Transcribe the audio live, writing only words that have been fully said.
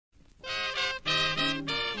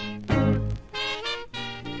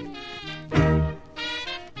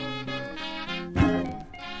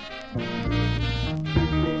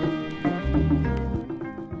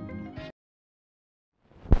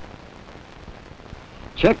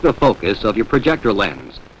Check the focus of your projector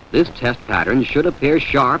lens. This test pattern should appear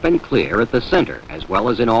sharp and clear at the center, as well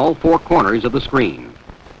as in all four corners of the screen.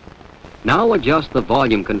 Now adjust the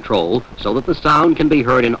volume control so that the sound can be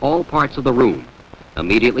heard in all parts of the room.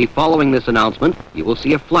 Immediately following this announcement, you will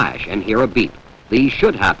see a flash and hear a beep. These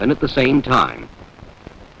should happen at the same time.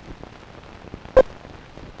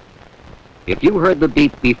 If you heard the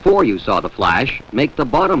beep before you saw the flash, make the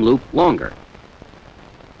bottom loop longer.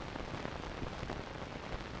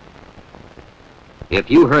 If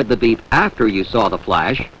you heard the beep after you saw the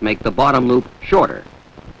flash, make the bottom loop shorter.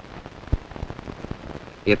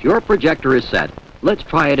 If your projector is set, let's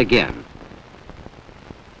try it again.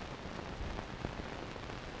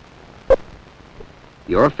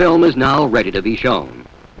 Your film is now ready to be shown.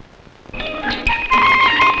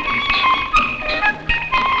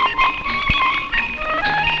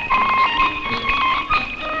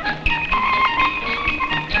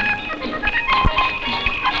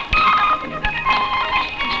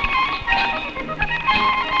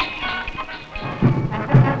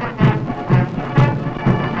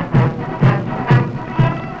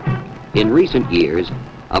 In recent years,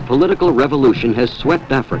 a political revolution has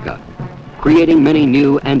swept Africa, creating many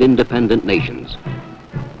new and independent nations.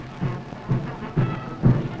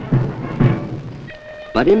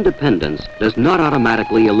 But independence does not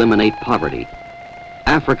automatically eliminate poverty.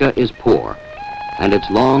 Africa is poor, and its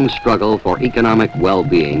long struggle for economic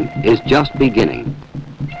well-being is just beginning.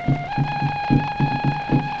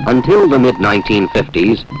 Until the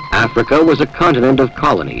mid-1950s, Africa was a continent of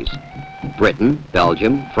colonies. Britain,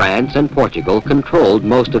 Belgium, France, and Portugal controlled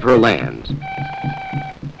most of her lands.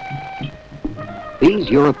 These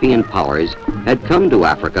European powers had come to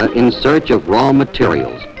Africa in search of raw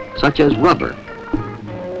materials, such as rubber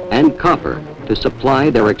and copper, to supply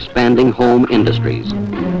their expanding home industries.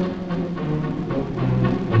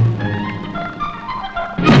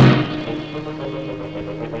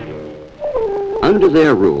 Under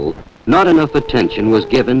their rule, not enough attention was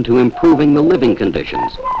given to improving the living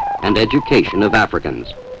conditions and education of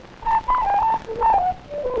Africans.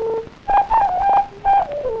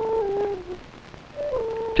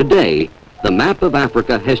 Today, the map of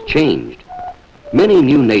Africa has changed. Many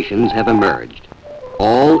new nations have emerged,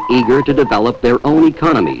 all eager to develop their own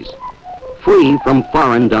economies, free from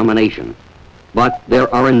foreign domination. But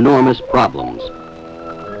there are enormous problems.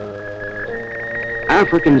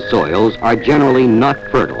 African soils are generally not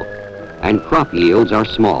fertile, and crop yields are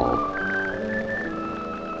small.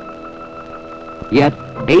 Yet,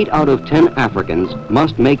 8 out of 10 Africans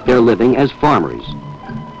must make their living as farmers.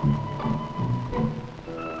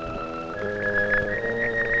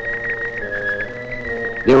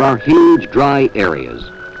 There are huge dry areas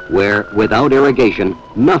where, without irrigation,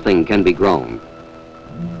 nothing can be grown.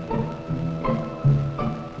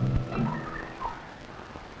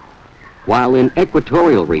 While in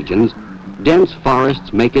equatorial regions, dense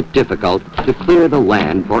forests make it difficult to clear the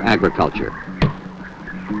land for agriculture.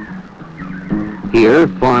 Here,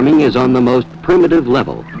 farming is on the most primitive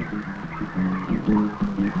level.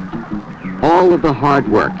 All of the hard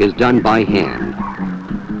work is done by hand.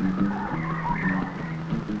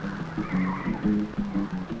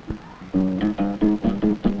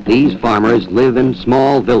 These farmers live in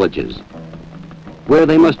small villages, where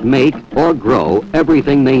they must make or grow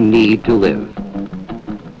everything they need to live.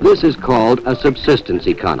 This is called a subsistence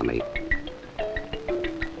economy.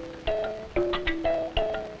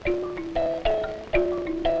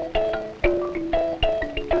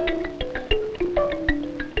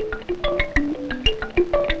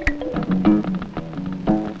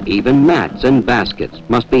 Even mats and baskets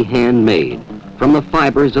must be handmade from the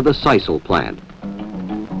fibers of the sisal plant.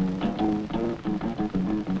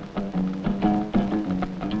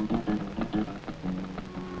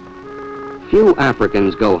 Few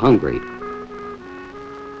Africans go hungry,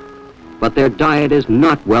 but their diet is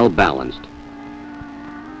not well balanced,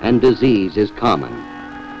 and disease is common.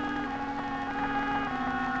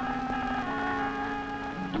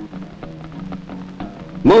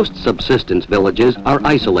 Most subsistence villages are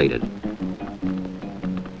isolated.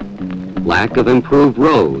 Lack of improved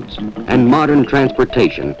roads and modern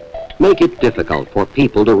transportation make it difficult for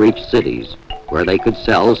people to reach cities where they could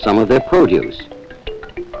sell some of their produce.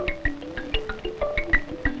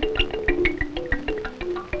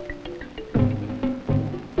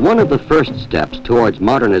 One of the first steps towards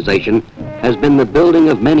modernization has been the building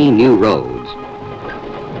of many new roads.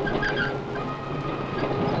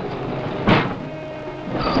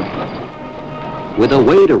 With a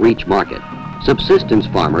way to reach market, subsistence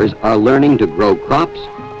farmers are learning to grow crops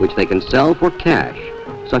which they can sell for cash,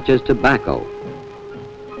 such as tobacco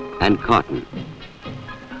and cotton.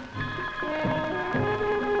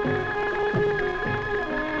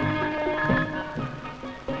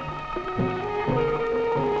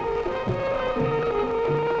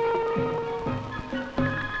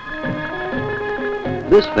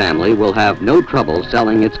 This family will have no trouble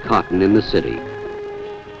selling its cotton in the city.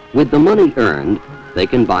 With the money earned, they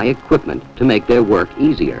can buy equipment to make their work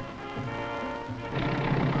easier.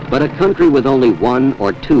 But a country with only 1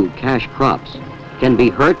 or 2 cash crops can be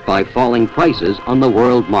hurt by falling prices on the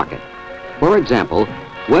world market. For example,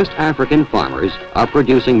 West African farmers are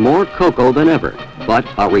producing more cocoa than ever, but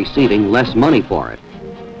are receiving less money for it.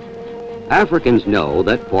 Africans know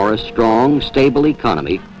that for a strong, stable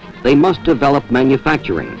economy, they must develop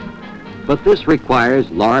manufacturing, but this requires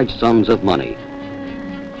large sums of money.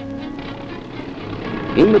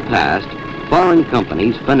 In the past, foreign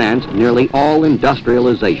companies financed nearly all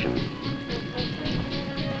industrialization.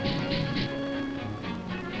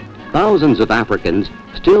 Thousands of Africans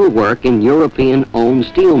still work in European-owned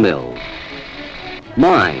steel mills,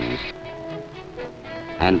 mines,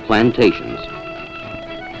 and plantations.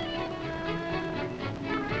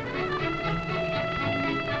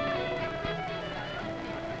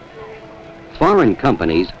 Foreign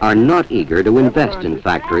companies are not eager to invest in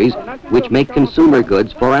factories which make consumer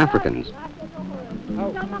goods for Africans.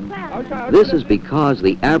 This is because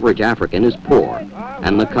the average African is poor,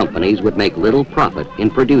 and the companies would make little profit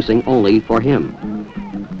in producing only for him.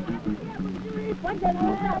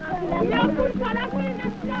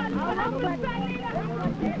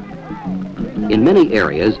 In many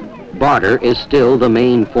areas, barter is still the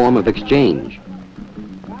main form of exchange.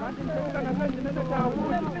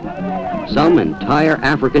 Some entire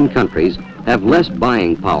African countries have less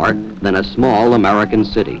buying power than a small American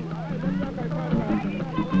city.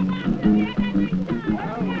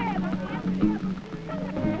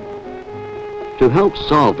 To help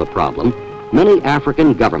solve the problem, many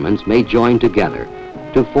African governments may join together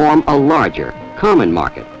to form a larger, common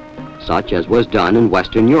market, such as was done in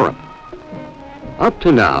Western Europe. Up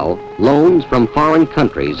to now, loans from foreign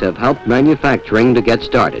countries have helped manufacturing to get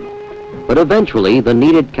started, but eventually the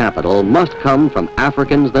needed capital must come from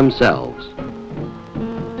Africans themselves.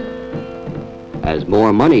 As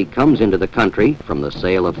more money comes into the country from the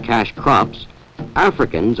sale of cash crops,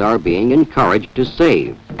 Africans are being encouraged to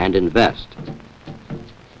save and invest.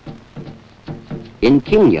 In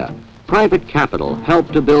Kenya, private capital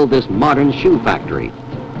helped to build this modern shoe factory.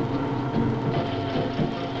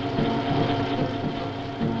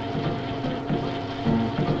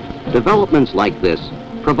 Developments like this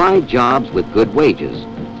provide jobs with good wages,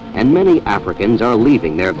 and many Africans are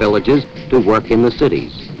leaving their villages to work in the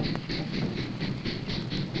cities.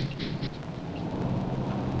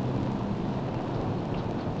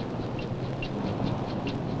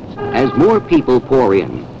 As more people pour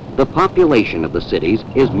in, the population of the cities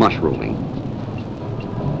is mushrooming.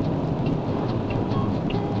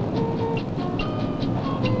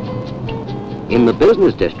 In the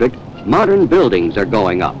business district, modern buildings are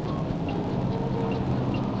going up.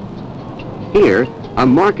 Here, a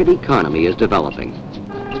market economy is developing,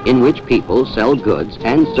 in which people sell goods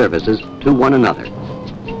and services to one another.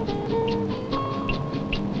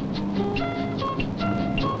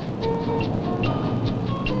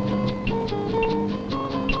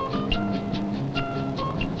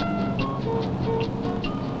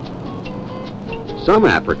 Some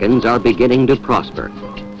Africans are beginning to prosper.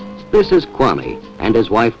 This is Kwame and his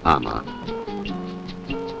wife Ama.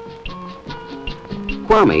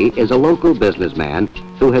 Kwame is a local businessman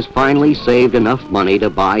who has finally saved enough money to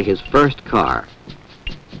buy his first car.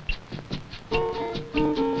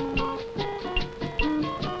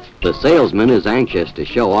 The salesman is anxious to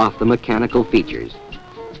show off the mechanical features.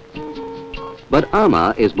 But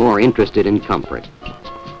Ama is more interested in comfort.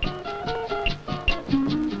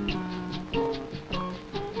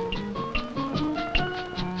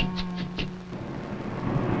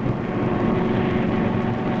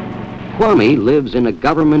 Kwame lives in a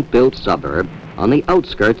government-built suburb on the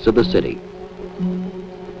outskirts of the city.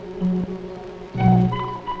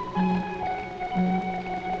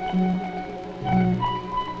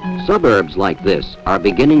 Suburbs like this are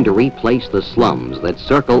beginning to replace the slums that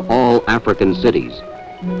circle all African cities.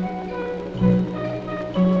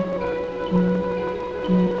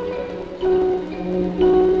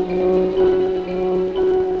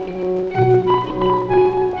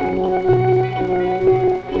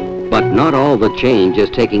 Not all the change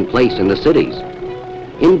is taking place in the cities.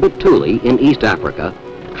 In Bituli, in East Africa,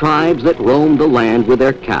 tribes that roam the land with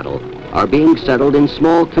their cattle are being settled in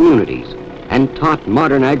small communities and taught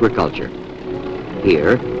modern agriculture.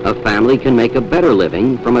 Here, a family can make a better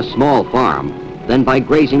living from a small farm than by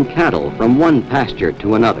grazing cattle from one pasture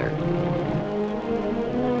to another.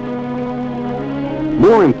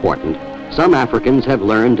 More important, some Africans have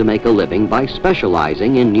learned to make a living by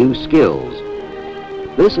specializing in new skills.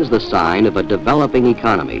 This is the sign of a developing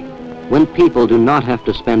economy, when people do not have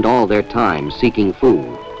to spend all their time seeking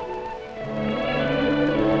food.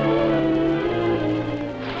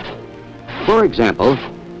 For example,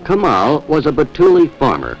 Kamal was a Bituli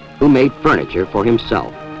farmer who made furniture for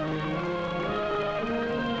himself.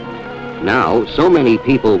 Now, so many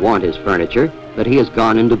people want his furniture that he has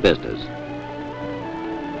gone into business.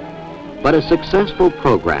 But a successful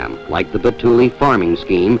program like the Bituli farming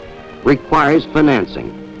scheme requires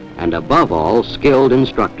financing and, above all, skilled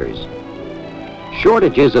instructors.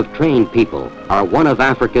 Shortages of trained people are one of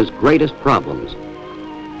Africa's greatest problems.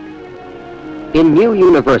 In new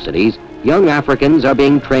universities, young Africans are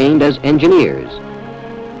being trained as engineers,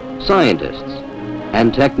 scientists,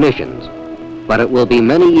 and technicians, but it will be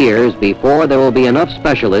many years before there will be enough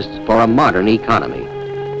specialists for a modern economy.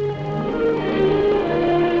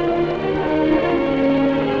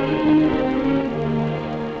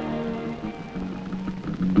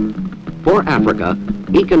 For Africa,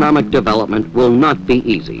 economic development will not be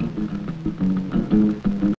easy.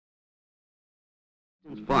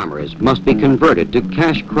 Farmers must be converted to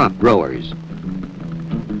cash crop growers.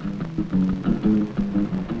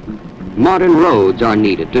 Modern roads are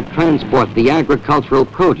needed to transport the agricultural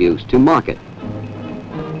produce to market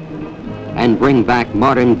and bring back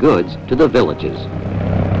modern goods to the villages.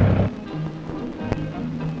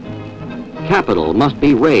 Capital must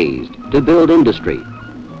be raised to build industry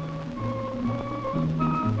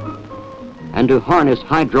and to harness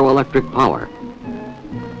hydroelectric power.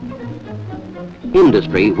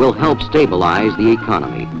 Industry will help stabilize the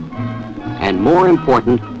economy and, more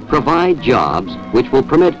important, provide jobs which will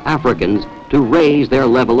permit Africans to raise their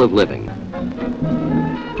level of living.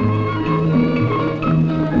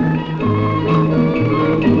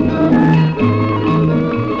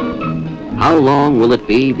 How long will it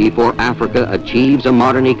be before Africa achieves a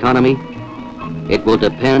modern economy? It will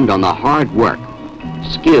depend on the hard work,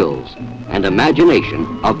 skills, and imagination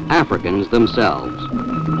of Africans themselves.